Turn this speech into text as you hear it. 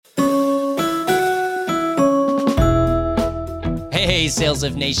Hey, Sales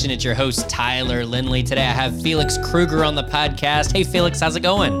of Nation, it's your host, Tyler Lindley. Today I have Felix Krueger on the podcast. Hey, Felix, how's it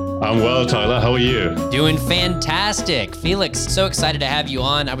going? I'm well, Tyler. How are you? Doing fantastic. Felix, so excited to have you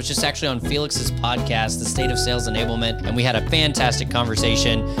on. I was just actually on Felix's podcast, The State of Sales Enablement, and we had a fantastic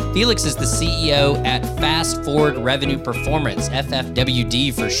conversation. Felix is the CEO at Fast Forward Revenue Performance,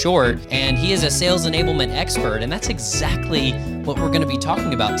 FFWD for short, and he is a sales enablement expert, and that's exactly what we're going to be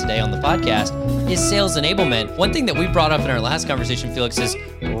talking about today on the podcast is sales enablement. One thing that we brought up in our last conversation, Felix, is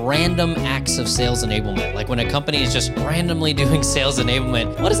random acts of sales enablement. Like when a company is just randomly doing sales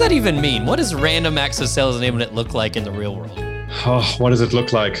enablement, what does that even mean? What does random acts of sales enablement look like in the real world? Oh, what does it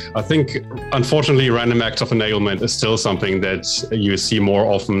look like? I think, unfortunately, random acts of enablement is still something that you see more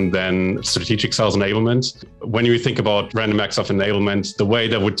often than strategic sales enablement. When you think about random acts of enablement, the way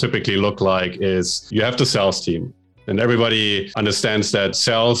that would typically look like is you have the sales team. And everybody understands that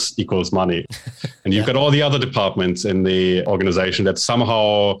sales equals money. And you've got all the other departments in the organization that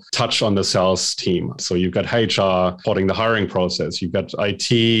somehow touch on the sales team. So you've got HR supporting the hiring process. You've got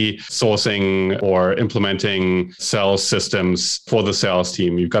IT sourcing or implementing sales systems for the sales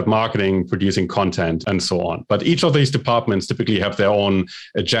team. You've got marketing, producing content, and so on. But each of these departments typically have their own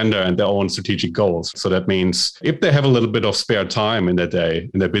agenda and their own strategic goals. So that means if they have a little bit of spare time in their day,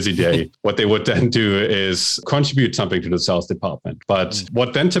 in their busy day, what they would then do is contribute something to the sales department. But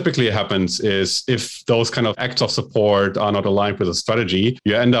what then typically happens is if those kind of acts of support are not aligned with a strategy,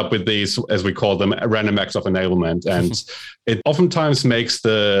 you end up with these, as we call them, random acts of enablement. And it oftentimes makes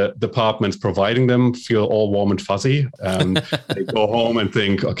the departments providing them feel all warm and fuzzy. They go home and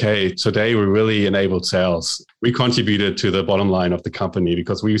think, okay, today we really enabled sales. We contributed to the bottom line of the company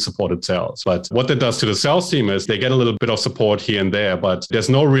because we supported sales. But what that does to the sales team is they get a little bit of support here and there, but there's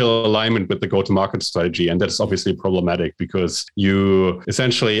no real alignment with the go-to-market strategy. And that's obviously problematic because you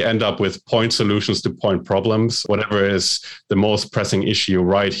essentially end up with point solutions to point problems, whatever is the most pressing issue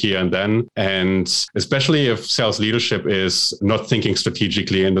right here and then. And especially if sales leadership is not thinking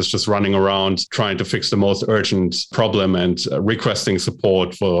strategically and is just running around trying to fix the most urgent problem and requesting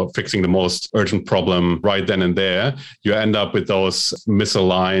support for fixing the most urgent problem right then and there, you end up with those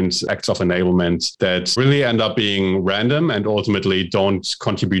misaligned acts of enablement that really end up being random and ultimately don't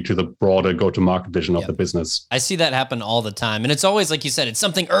contribute to the broader go-to-market vision of the business. I see that happen all the time. And it's always, like you said, it's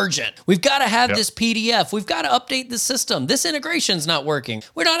something urgent. We've got to have this PDF. We've got to update the system. This integration's not working.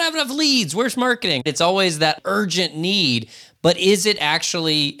 We don't have enough leads. Where's marketing? It's always that urgent need. But is it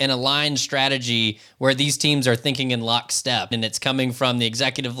actually an aligned strategy where these teams are thinking in lockstep and it's coming from the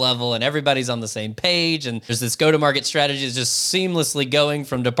executive level and everybody's on the same page and there's this go-to-market strategy is just seamlessly going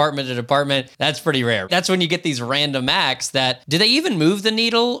from department to department? That's pretty rare. That's when you get these random acts that, do they even move the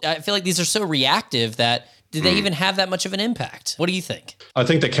needle? I feel like these are so reactive that do they even have that much of an impact? What do you think? I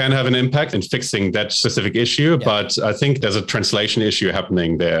think they can have an impact in fixing that specific issue, but I think there's a translation issue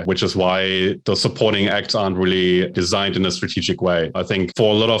happening there, which is why the supporting acts aren't really designed in a strategic way. I think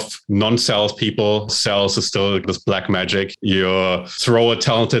for a lot of non-sales people, sales is still this black magic. You throw a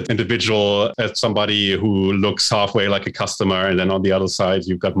talented individual at somebody who looks halfway like a customer, and then on the other side,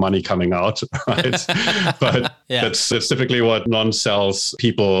 you've got money coming out, right? But that's typically what non-sales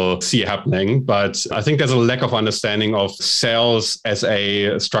people see happening. But I think there's a lack of understanding of sales as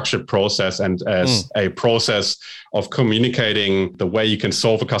a structured process and as a process of communicating the way you can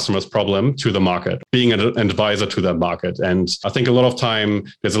solve a customer's problem to the market, being an advisor to that market. And I think a lot of time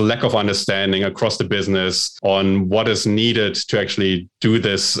there's a lack of understanding across the business on what is needed to actually do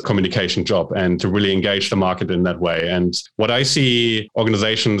this communication job and to really engage the market in that way. And what I see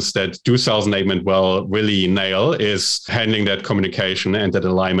organizations that do sales enablement well really nail is handling that communication and that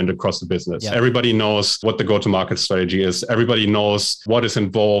alignment across the business. Yeah. Everybody knows what the go-to-market strategy is. Everybody knows what is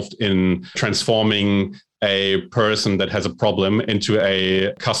involved in transforming a person that has a problem into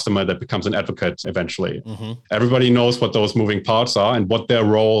a customer that becomes an advocate eventually. Everybody knows what those moving parts are and what their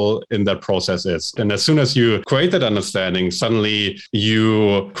role in that process is. And as soon as you create that understanding, suddenly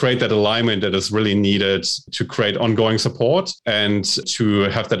you create that alignment that is really needed to create ongoing support and to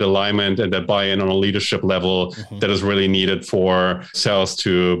have that alignment and that buy-in on a leadership level that is really needed for sales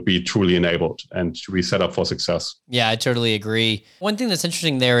to be truly enabled and to be set up for success. Yeah, I totally agree. One thing that's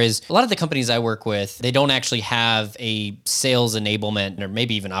interesting there is a lot of the companies I work with, they don't actually have a sales enablement or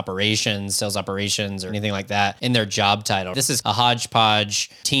maybe even sales operations or anything like that in their job title. This is a hodgepodge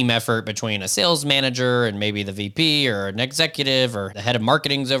team effort between a sales manager and maybe the VP or an executive or the head of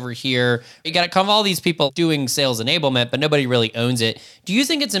marketing's over here. You got to come all these people doing sales enablement, but nobody really owns it. Do you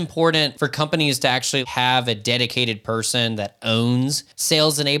think it's important for companies to actually have a dedicated person that owns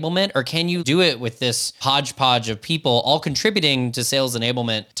sales enablement, or can you do it with this hodgepodge of people all contributing to sales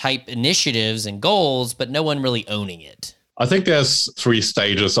enablement type initiatives and goals, but no one really owning it? I think there's 3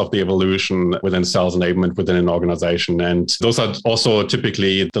 stages of the evolution within sales enablement within an organization. And those are also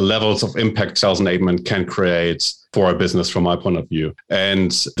typically the levels of impact sales enablement can create for a business from my point of view.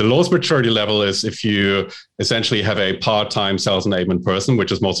 And the lowest maturity level is if you essentially have a part-time sales enablement person,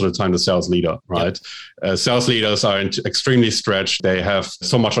 which is most of the time the sales leader, right? Yep. Sales leaders are extremely stretched. They have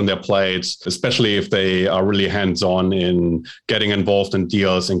so much on their plate, especially if they are really hands-on in getting involved in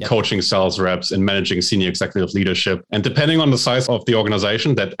deals and coaching sales reps and managing senior executive leadership. And depending on the size of the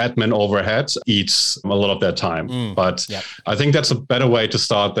organization, that admin overhead eats a lot of their time. But I think that's a better way to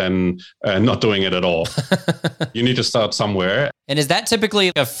start than not doing it at all. You need to start somewhere. And is that typically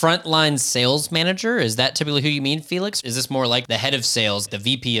a frontline sales manager? Is that typically who you mean, Felix? Is this more like the head of sales, the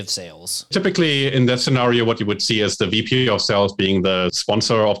VP of sales? Typically in that scenario, what you would see is the VP of sales being the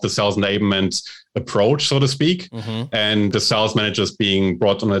sponsor of the sales enablement approach, so to speak, and the sales managers being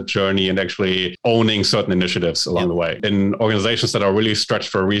brought on a journey and actually owning certain initiatives along the way. In organizations that are really stretched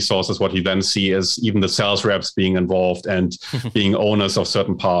for resources, what you then see is even the sales reps being involved and being owners of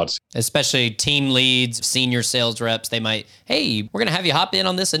certain parts. Especially team leads, senior sales reps, they might, hey, we're going to have you hop in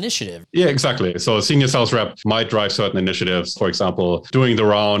on this initiative. Yeah, exactly. So a senior sales rep might drive certain initiatives, for example, doing the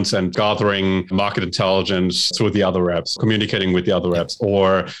rounds and gathering market intelligence through the other reps, communicating with the other reps,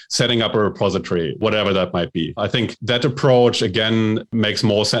 or setting up a repository, whatever that might be. I think that approach, again, makes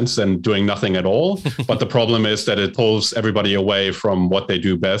more sense than doing nothing at all. But the problem is that it pulls everybody away from what they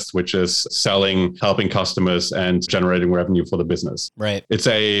do best, which is selling, helping customers, and generating revenue for the business. Right. It's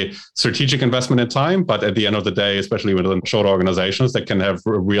a strategic investment in time, but at the end of the day, especially within short organizations, that can have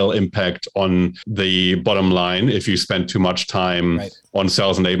a real impact on the bottom line if you spend too much time on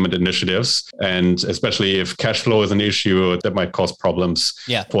sales enablement initiatives. And especially if cash flow is an issue, that might cause problems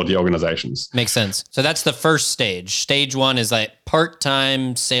for the organizations. Makes sense. So that's the first stage. Stage 1 is like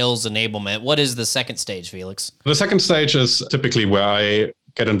part-time sales enablement. What is the second stage, Felix? The second stage is typically where I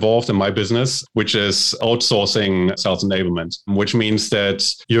get involved in my business, which is outsourcing sales enablement, which means that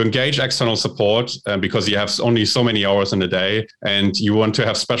you engage external support because you have only so many hours in a day, and you want to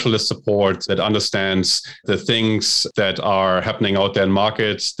have specialist support that understands the things that are happening out there in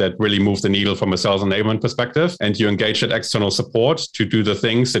markets that really move the needle from a sales enablement perspective. And you engage that external support to do the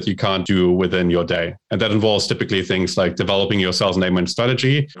things that you can't do within your day. And that involves typically things like developing your sales enablement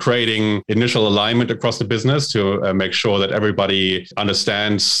strategy, creating initial alignment across the business to make sure that everybody understands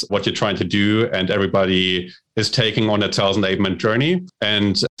what you're trying to do and everybody is taking on a sales enablement journey.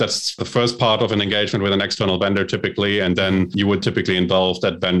 And that's the first part of an engagement with an external vendor typically. And then you would typically involve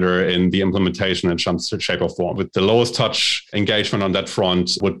that vendor in the implementation in some shape or form. With the lowest touch engagement on that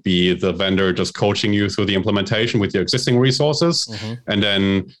front would be the vendor just coaching you through the implementation with your existing resources. And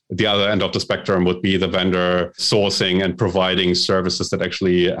then the other end of the spectrum would be the vendor sourcing and providing services that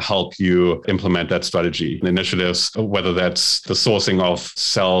actually help you implement that strategy and initiatives, whether that's the sourcing of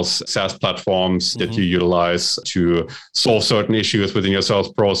SaaS platforms that you utilize to solve certain issues within your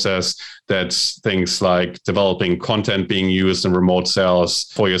sales process. That's things like developing content being used in remote sales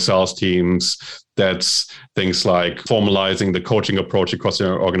for your sales teams. That's things like formalizing the coaching approach across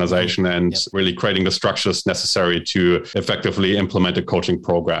your organization and really creating the structures necessary to effectively implement a coaching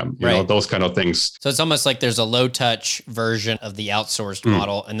program. You know, those kind of things. So it's almost like there's a low touch version of the outsourced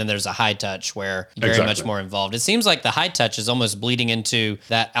model, and then there's a high touch where you're very much more involved. It seems like the high touch is almost bleeding into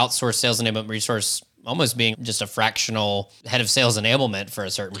that outsourced sales enablement resource almost being just a fractional head of sales enablement for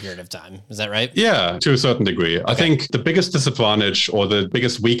a certain period of time. Is that right? Yeah, to a certain degree. Okay. I think the biggest disadvantage or the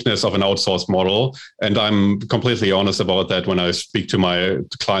biggest weakness of an outsourced model, and I'm completely honest about that when I speak to my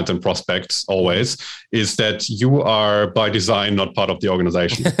clients and prospects always, is that you are by design not part of the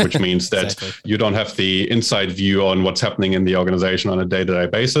organization, which means that you don't have the inside view on what's happening in the organization on a day-to-day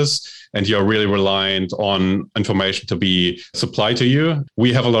basis. And you're really reliant on information to be supplied to you.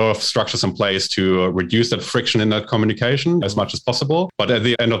 We have a lot of structures in place to reduce that friction in that communication as much as possible. But at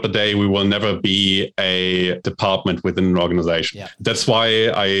the end of the day, we will never be a department within an organization. Yeah. That's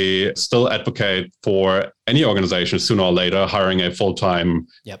why I still advocate for any organization sooner or later hiring a full-time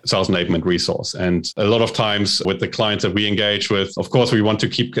sales enablement resource. And a lot of times with the clients that we engage with, of course, we want to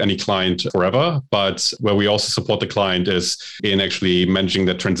keep any client forever, but where we also support the client is in actually managing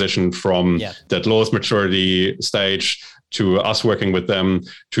the transition from that lowest maturity stage to us working with them,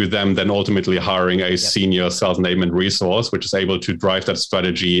 to them then ultimately hiring a senior sales enablement resource, which is able to drive that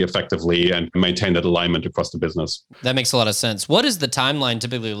strategy effectively and maintain that alignment across the business. That makes a lot of sense. What does the timeline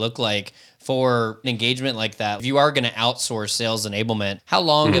typically look like for an engagement like that? If you are going to outsource sales enablement, how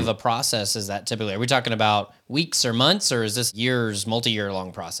long of a process is that typically? Are we talking about weeks or months, or is this years, multi-year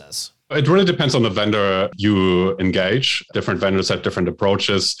long process? It really depends on the vendor you engage. Different vendors have different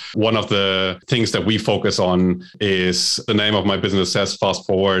approaches. One of the things that we focus on is, the name of my business says, Fast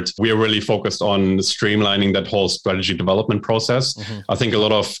Forward. We are really focused on streamlining that whole strategy development process. I think a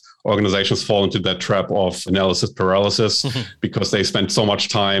lot of organizations fall into that trap of analysis paralysis because they spend so much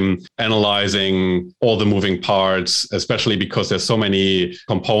time analyzing all the moving parts, especially because there's so many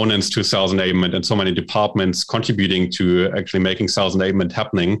components to sales enablement and so many departments contributing to actually making sales enablement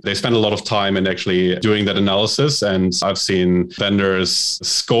happening. They spend a lot of time in actually doing that analysis. And I've seen vendors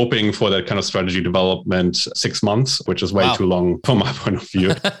scoping for that kind of strategy development 6 months, which is way too long from my point of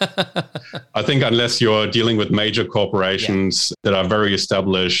view. I think unless you're dealing with major corporations that are very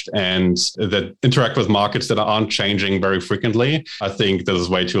established and that interact with markets that aren't changing very frequently, I think this is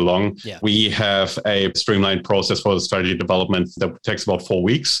way too long. We have a streamlined process for the strategy development that takes about 4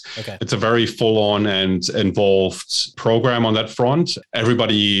 weeks. It's a very full-on and involved program on that front.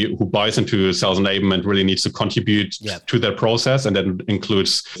 Everybody who buys into sales enablement really needs to contribute to that process. And that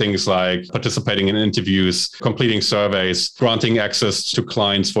includes things like participating in interviews, completing surveys, granting access to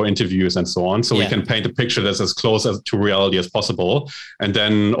clients for interviews, and so on. So we can paint a picture that's as close to reality as possible. And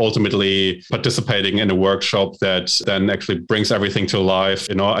then ultimately participating in a workshop that then actually brings everything to life,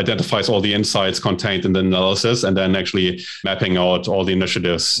 identifies all the insights contained in the analysis, and then actually mapping out all the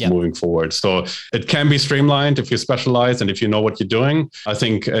initiatives moving forward. So it can be streamlined if you specialize and if you know what you're doing. I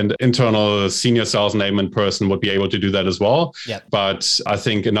think an internal senior sales enablement person would be able to do that as well. But I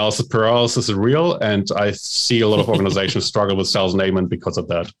think analysis paralysis is real, and I see a lot of organizations struggle with sales enablement because of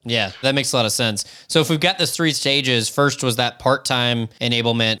that. Yeah, that makes a lot of sense. So if we've got this 3 stages, first was that part-time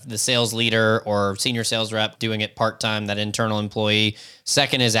enablement, the sales leader or senior sales rep doing it part-time, that internal employee.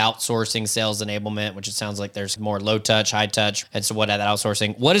 Second is outsourcing sales enablement, which it sounds like there's more low touch, high touch. And so what that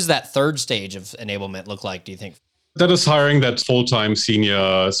outsourcing, what does that third stage of enablement look like, do you think? That is hiring that full-time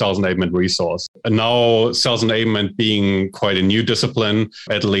senior sales enablement resource. And now sales enablement being quite a new discipline,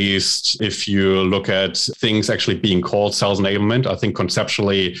 at least if you look at things actually being called sales enablement. I think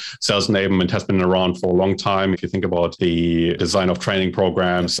conceptually, sales enablement has been around for a long time. If you think about the design of training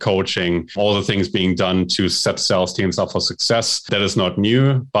programs, coaching, all the things being done to set sales teams up for success, that is not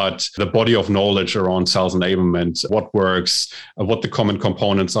new. But the body of knowledge around sales enablement, what works, what the common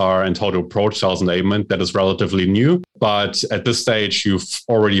components are, and how to approach sales enablement, that is relatively new. But at this stage, you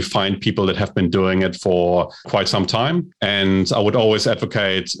already find people that have been doing it for quite some time. And I would always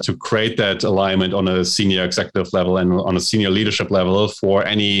advocate to create that alignment on a senior executive level and on a senior leadership level for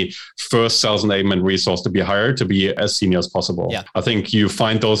any first sales enablement resource to be hired to be as senior as possible. I think you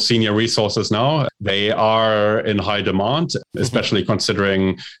find those senior resources now. They are in high demand, especially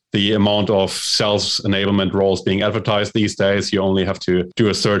considering the amount of sales enablement roles being advertised these days. You only have to do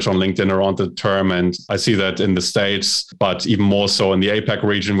a search on LinkedIn around the term. And I see that in the States, but even more so in the APAC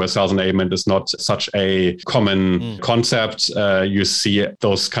region where sales enablement is not such a common concept. You see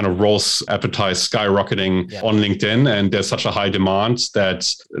those kind of roles advertised skyrocketing on LinkedIn. And there's such a high demand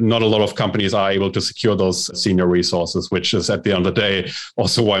that not a lot of companies are able to secure those senior resources, which is at the end of the day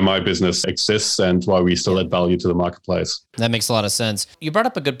also why my business exists and why we still add value to the marketplace. That makes a lot of sense. You brought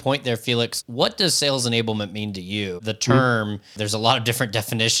up a good point there, Felix. What does sales enablement mean to you? The term, there's a lot of different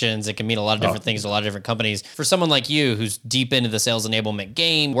definitions. It can mean a lot of different things to a lot of different companies. For someone like you who's deep into the sales enablement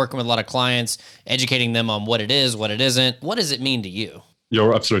game, working with a lot of clients, educating them on what it is, what it isn't, what does it mean to you?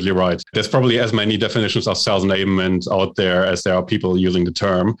 You're absolutely right. There's probably as many definitions of sales enablement out there as there are people using the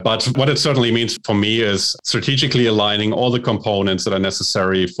term. But what it certainly means for me is strategically aligning all the components that are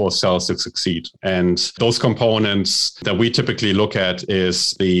necessary for sales to succeed. And those components that we typically look at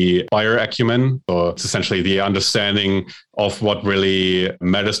is the buyer acumen, or it's essentially the understanding of what really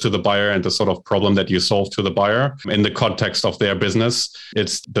matters to the buyer and the sort of problem that you solve to the buyer in the context of their business.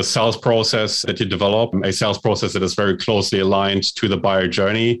 It's the sales process that you develop, a sales process that is very closely aligned to the buyer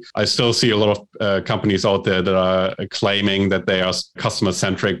journey. I still see a lot of companies out there that are claiming that they are customer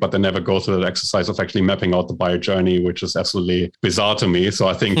centric, but they never go through that exercise of actually mapping out the buyer journey, which is absolutely bizarre to me. So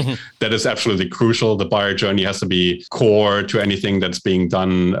I think that is absolutely crucial. The buyer journey has to be core to anything that's being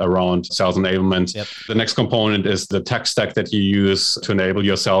done around sales enablement. The next component is the tech stack that you use to enable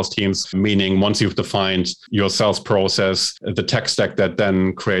your sales teams, meaning once you've defined your sales process, the tech stack that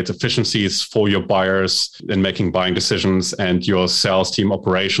then creates efficiencies for your buyers in making buying decisions and your sales team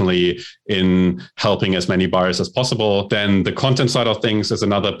operationally in helping as many buyers as possible. Then the content side of things is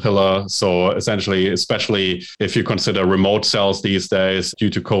another pillar. So essentially, especially if you consider remote sales these days due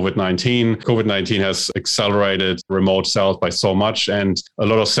to COVID-19 has accelerated remote sales by so much. And a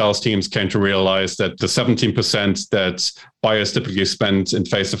lot of sales teams came to realize that the 17% that buyers typically spend in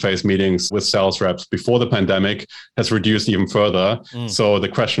face-to-face meetings with sales reps before the pandemic has reduced even further. So the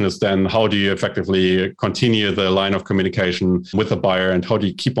question is then, how do you effectively continue the line of communication with the buyer, and how do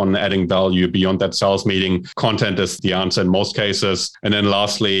you keep on adding value beyond that sales meeting? Content is the answer in most cases. And then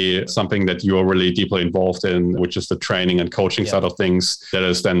lastly, something that you're really deeply involved in, which is the training and coaching side of things, that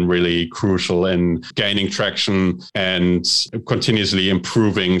is then really crucial in gaining traction and continuously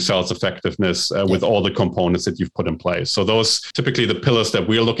improving sales effectiveness with all the components that you've put in place. So those typically the pillars that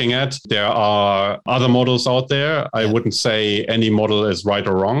we're looking at. There are other models out there. I wouldn't say any model is right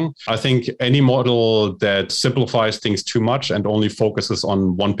or wrong. I think any model that simplifies things too much and only focuses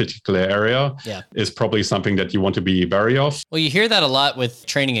on one particular area is probably something that you want to be wary of. Well, you hear that a lot with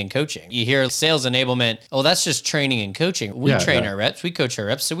training and coaching. You hear sales enablement, oh, that's just training and coaching. We train our reps, we coach our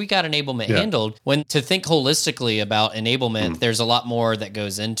reps, so we got enablement handled. When to think holistically about enablement, there's a lot more that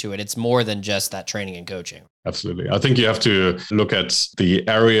goes into it. It's more than just that training and coaching. Absolutely. I think you have to look at the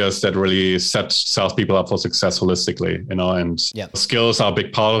areas that really set salespeople up for success holistically, and skills are a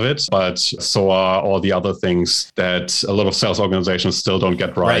big part of it, but so are all the other things that a lot of sales organizations still don't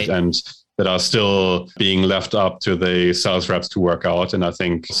get right. And that are still being left up to the sales reps to work out. And I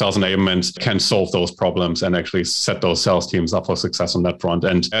think sales enablement can solve those problems and actually set those sales teams up for success on that front.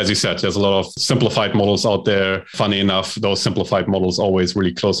 And as you said, there's a lot of simplified models out there. Funny enough, those simplified models always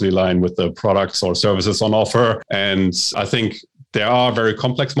really closely align with the products or services on offer. And I think there are very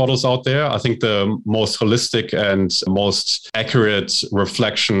complex models out there. I think the most holistic and most accurate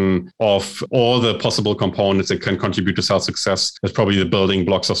reflection of all the possible components that can contribute to sales success is probably the Building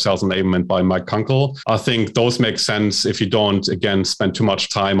Blocks of Sales Enablement by Mike Kunkel. I think those make sense if you don't, again, spend too much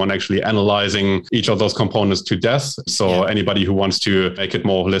time on actually analyzing each of those components to death. So anybody who wants to make it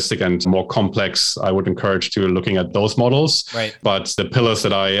more holistic and more complex, I would encourage to looking at those models. But the pillars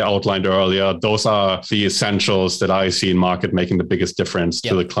that I outlined earlier, those are the essentials that I see in market making the biggest difference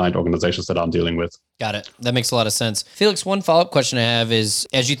to the client organizations that I'm dealing with. Got it. That makes a lot of sense. Felix, one follow-up question I have is,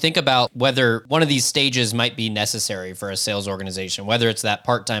 as you think about whether one of these stages might be necessary for a sales organization, whether it's that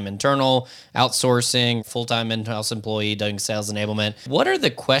part-time internal, outsourcing, full-time in-house employee doing sales enablement, what are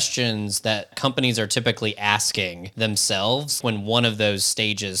the questions that companies are typically asking themselves when one of those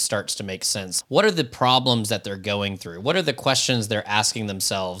stages starts to make sense? What are the problems that they're going through? What are the questions they're asking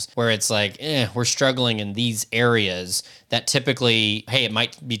themselves where it's like, we're struggling in these areas that typically, hey, it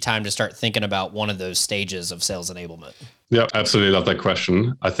might be time to start thinking about one of those stages of sales enablement? Yeah, absolutely love that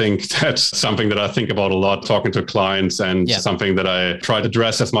question. I think that's something that I think about a lot talking to clients, and something that I try to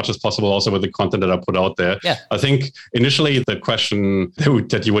address as much as possible also with the content that I put out there. I think initially the question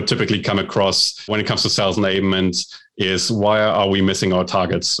that you would typically come across when it comes to sales enablement is, why are we missing our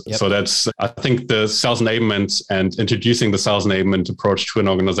targets? So that's, I think the sales enablement and introducing the sales enablement approach to an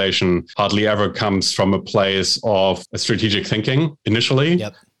organization hardly ever comes from a place of strategic thinking initially.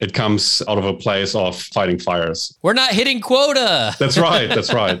 It comes out of a place of fighting fires. We're not hitting quota. That's right.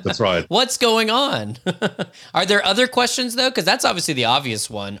 That's right. That's right. What's going on? Are there other questions though? Because that's obviously the obvious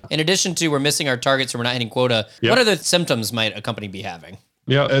one. In addition to we're missing our targets or we're not hitting quota, what other symptoms might a company be having?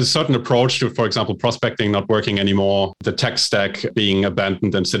 Yeah, a certain approach to, for example, prospecting not working anymore, the tech stack being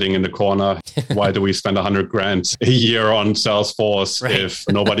abandoned and sitting in the corner. Why do we spend $100,000 a year on Salesforce if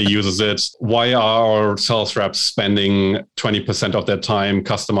nobody uses it? Why are our sales reps spending 20% of their time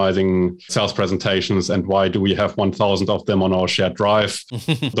customizing sales presentations? And why do we have 1,000 of them on our shared drive?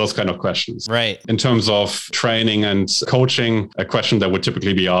 Those kind of questions. In terms of training and coaching, a question that would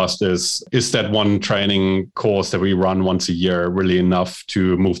typically be asked is that one training course that we run once a year really enough to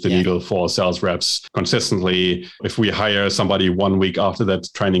move the needle for sales reps consistently? If we hire somebody 1 week after that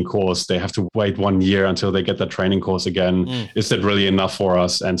training course, they have to wait 1 year until they get that training course again. Is that really enough for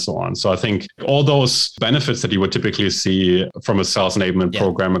us? And so on. So I think all those benefits that you would typically see from a sales enablement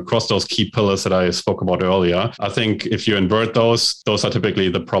program across those key pillars that I spoke about earlier, I think if you invert those are typically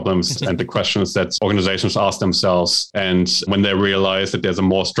the problems and the questions that organizations ask themselves. And when they realize that there's a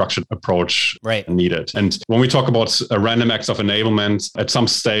more structured approach needed. And when we talk about random acts of enablement, at some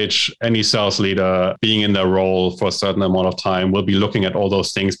stage, any sales leader being in their role for a certain amount of time will be looking at all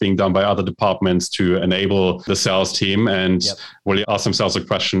those things being done by other departments to enable the sales team, and really ask themselves a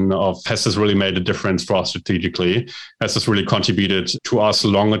question of, has this really made a difference for us strategically? Has this really contributed to us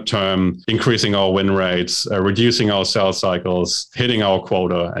longer term, increasing our win rates, reducing our sales cycles, hitting our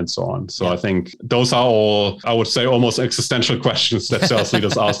quota, and so on? So I think those are all, I would say, almost existential questions that sales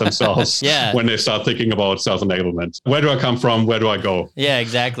leaders ask themselves when they start thinking about sales enablement. Where do I come from? Where do I go? Yeah,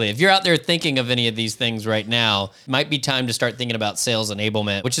 exactly. If you're out there thinking of any of these things right now, it might be time to start thinking about sales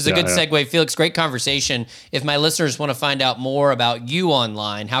enablement, which is a good segue. Felix, great conversation. If my listeners want to find out more about you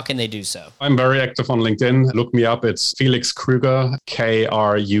online, how can they do so? I'm very active on LinkedIn. Look me up. It's Felix Krueger,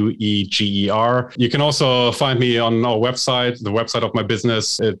 Krueger. You can also find me on our website, the website of my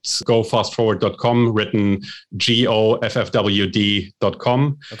business. It's gofastforward.com, written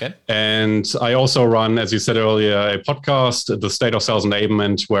GOFFWD.com. Okay. And I also run, as you said earlier, a podcast, The State of Sales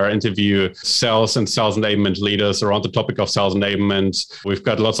Enablement, where I interview sales and sales enablement leaders around the topic of sales enablement. We've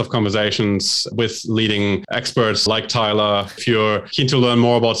got lots of conversations with leading experts like Tyler. If you're keen to learn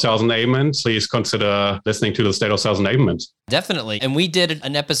more about sales enablement, please consider listening to The State of Sales Enablement. Definitely. And we did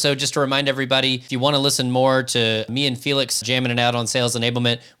an episode, just to remind everybody, if you want to listen more to me and Felix jamming it out on sales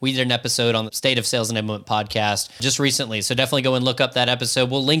enablement, we did an episode on the State of Sales Enablement podcast just recently. So definitely go and look up that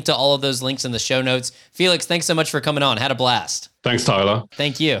episode. We'll link to all of those links in the show notes. Felix, thanks so much for coming on. Had a blast. Thanks, Tyler.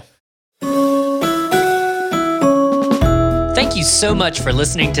 Thank you. Thank you so much for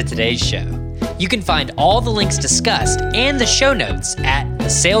listening to today's show. You can find all the links discussed and the show notes at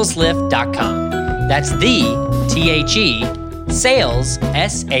thesaleslift.com. That's the sales,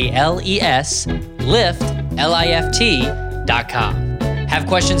 SALES, lift, LIFT.com. Have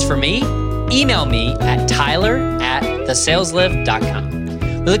questions for me? Email me at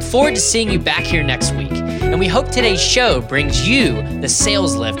tyler@thesaleslift.com. We look forward to seeing you back here next week, and we hope today's show brings you the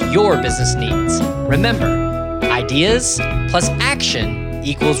sales lift your business needs. Remember, ideas plus action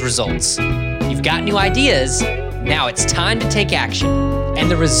equals results. You've got new ideas, now it's time to take action,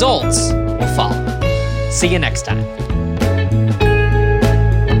 and the results will follow. See you next time.